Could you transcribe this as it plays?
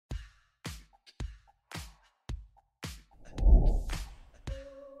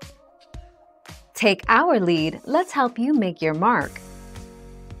Take our lead, let's help you make your mark.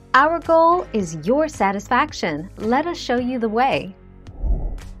 Our goal is your satisfaction. Let us show you the way.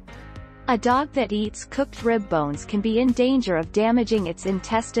 A dog that eats cooked rib bones can be in danger of damaging its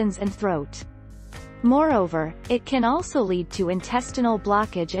intestines and throat. Moreover, it can also lead to intestinal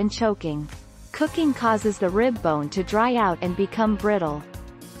blockage and choking. Cooking causes the rib bone to dry out and become brittle.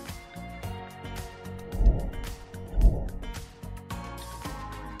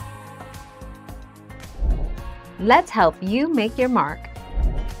 Let's help you make your mark.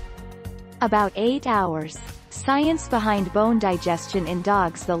 About 8 hours. Science behind bone digestion in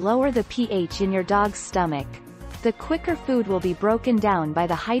dogs: the lower the pH in your dog's stomach, the quicker food will be broken down by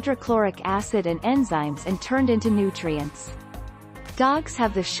the hydrochloric acid and enzymes and turned into nutrients. Dogs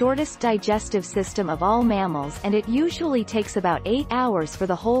have the shortest digestive system of all mammals, and it usually takes about 8 hours for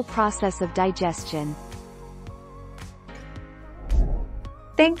the whole process of digestion.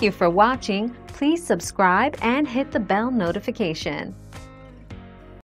 Thank you for watching. Please subscribe and hit the bell notification.